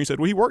brother. He said,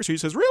 well, he works here. He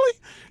says, really?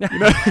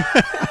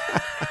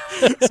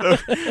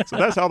 So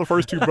that's how the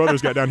first two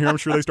brothers got down here. I'm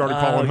sure they started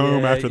calling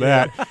home after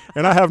that.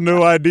 And I have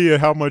no idea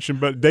how much,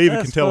 but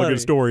David can tell a good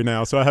story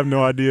now. So I have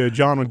no idea.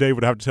 John and David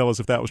would have to tell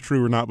us if that was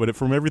true or not. But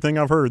from everything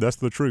I've heard, that's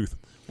the truth.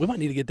 We might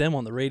need to get them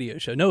on the radio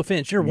show. No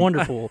offense, you're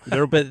wonderful,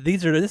 but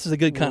this is a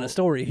good kind of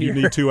story here.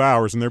 You need 2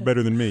 hours, and they're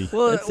better than me.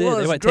 Well, that's it.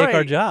 They might take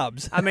our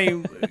jobs. I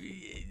mean,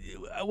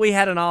 we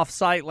had an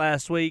off-site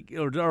last week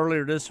or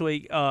earlier this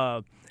week.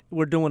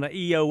 We're doing an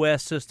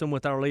EOS system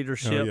with our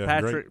leadership. Oh,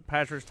 yeah,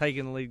 Patrick's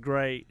taking the lead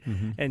great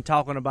and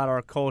talking about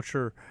our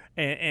culture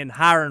and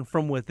hiring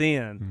from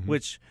within,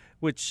 which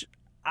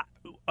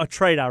a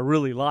trait I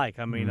really like.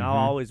 I mean, I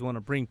always want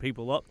to bring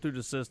people up through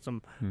the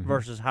system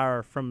versus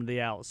hire from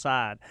the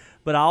outside.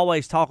 But I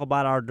always talk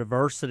about our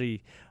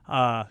diversity,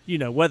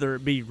 whether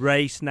it be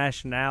race,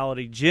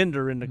 nationality,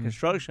 gender in the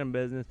construction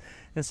business,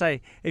 and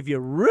say, if you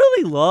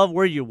really love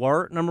where you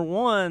work, number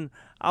one,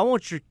 I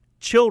want your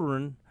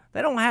children –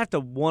 they don't have to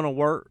want to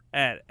work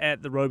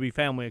at the Roby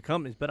family of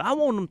companies, but I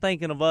want them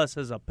thinking of us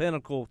as a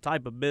pinnacle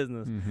type of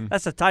business.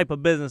 That's the type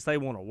of business they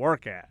want to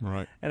work at.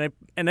 Right. And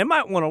they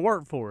might want to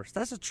work for us.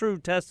 That's a true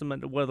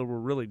testament to whether we're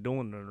really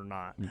doing it or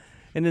not.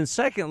 And then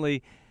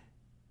secondly,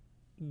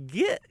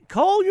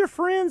 call your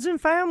friends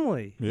and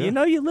family.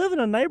 Yeah. You live in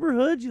a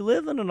neighborhood, you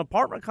live in an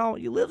apartment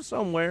complex, you live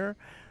somewhere.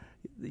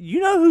 You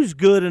know who's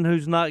good and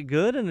who's not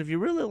good, and if you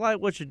really like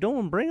what you're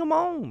doing, bring them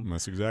on.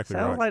 That's exactly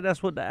right. Sounds like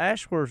that's what the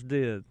Ashworths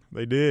did.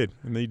 They did,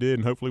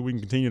 and hopefully we can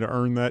continue to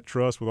earn that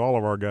trust with all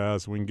of our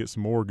guys so we can get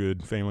some more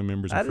good family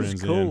members and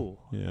friends in. That is cool.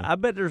 Yeah. I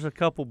bet there's a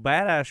couple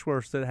bad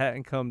Ashworths that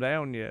hadn't come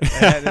down yet.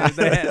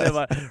 They're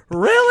like,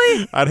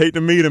 really? I'd hate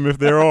to meet them if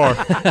there are.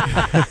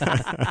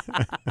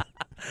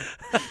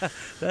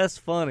 That's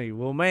funny.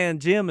 Well, man,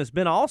 Jim, it's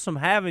been awesome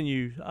having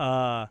you.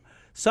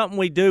 Something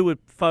we do with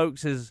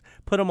folks is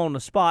put them on the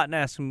spot and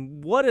ask them,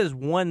 what is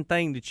one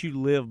thing that you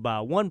live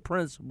by, one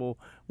principle,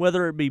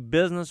 whether it be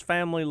business,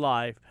 family,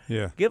 life.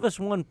 Yeah. Give us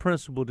one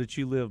principle that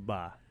you live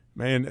by.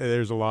 Man,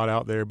 there's a lot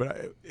out there,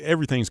 but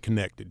everything's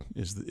connected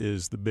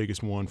is the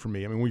biggest one for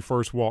me. I mean, we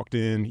first walked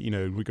in,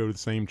 we go to the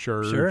same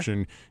church,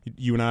 and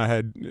you and I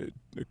had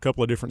a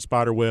couple of different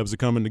spider webs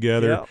coming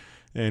together. Yep.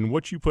 And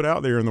what you put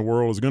out there in the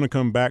world is going to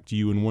come back to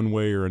you in one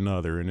way or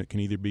another, and it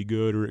can either be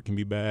good or it can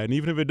be bad. And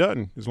even if it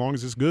doesn't, as long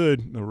as it's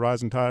good, the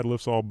rising tide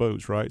lifts all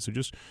boats, right? So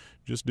just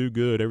do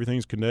good.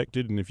 Everything's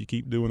connected, and if you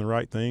keep doing the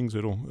right things,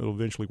 it'll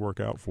eventually work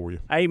out for you.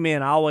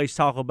 Amen. I always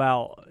talk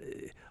about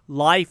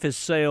life is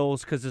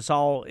sales because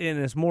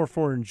it's more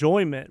for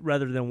enjoyment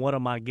rather than what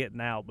am I getting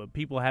out. But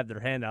people have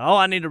their hand out. Oh,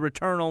 I need a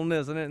return on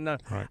this. And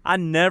right. I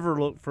never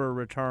look for a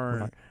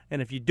return. Right.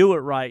 And if you do it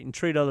right and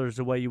treat others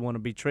the way you want to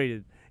be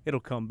treated,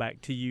 it'll come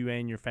back to you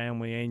and your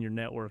family and your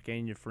network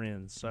and your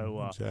friends.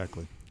 So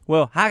exactly.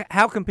 Well,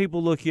 how can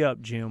people look you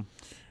up, Jim?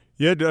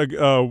 Yeah,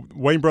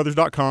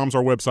 WayneBrothers.com is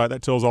our website.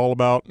 That tells all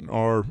about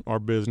our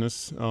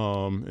business.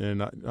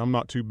 And I'm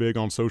not too big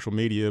on social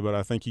media, but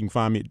I think you can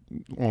find me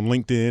on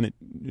LinkedIn at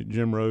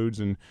Jim Rhodes.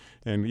 And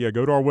yeah,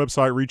 go to our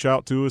website, reach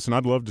out to us, and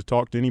I'd love to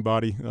talk to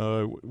anybody,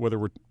 whether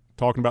we're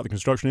talking about the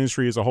construction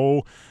industry as a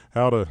whole,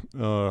 how to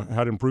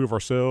improve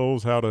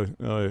ourselves, how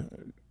to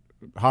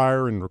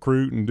hire and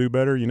recruit and do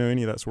better,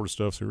 any of that sort of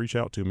stuff. So reach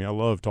out to me. I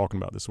love talking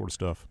about this sort of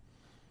stuff.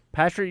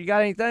 Patrick, you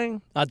got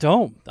anything? I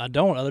don't.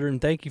 Other than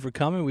thank you for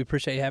coming. We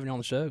appreciate having you on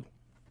the show.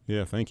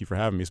 Yeah, thank you for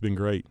having me. It's been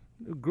great.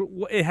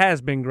 It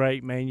has been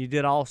great, man. You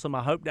did awesome.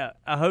 I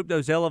hope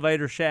those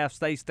elevator shafts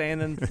stay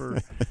standing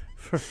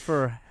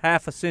for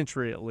half a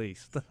century at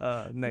least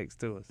next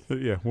to us.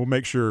 Yeah, we'll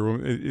make sure.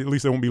 At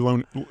least they won't be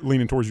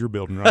leaning towards your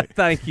building, right?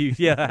 Thank you.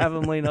 Yeah, have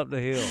them lean up the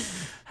hill.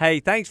 Hey,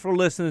 thanks for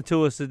listening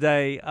to us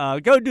today.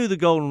 Go do the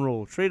golden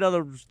rule. Treat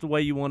others the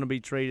way you want to be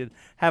treated.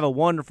 Have a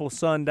wonderful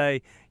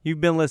Sunday.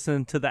 You've been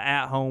listening to the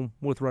At Home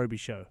with Roby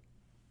show.